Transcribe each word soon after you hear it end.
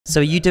So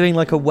are you doing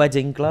like a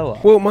wedding glow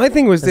up? Well, my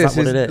thing was Is that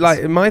what it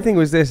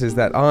is? is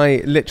that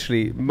I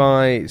literally,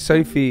 my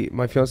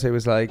fiance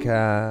was like,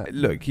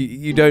 look,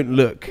 you don't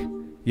look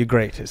your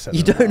greatest.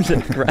 You don't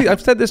look great.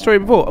 I've said this story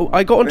before.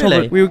 I got on top of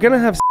Really? it. We were going to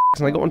have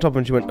and I got on top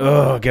and she went,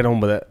 oh, get on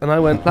with it. And I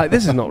went, like,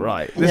 this is not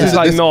right. This Yeah. is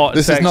like not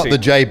This sexy. is not the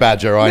J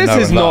Badger I know.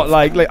 This is and not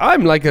love. like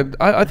I'm like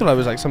I thought I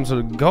was like some sort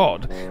of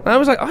god. And I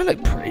was like, I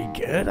look pretty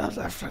good. I was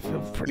like, I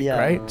feel pretty Yeah.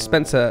 great.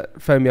 Spencer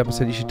phoned me up and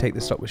said you should take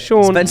this stock with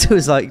Sean. Spencer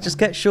was like, just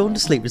get Sean to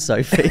sleep with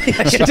Sophie.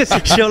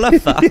 She'll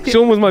love that.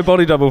 Sean was my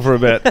body double for a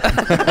bit.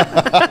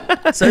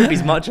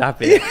 Sophie's much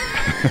happier.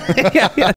 yeah.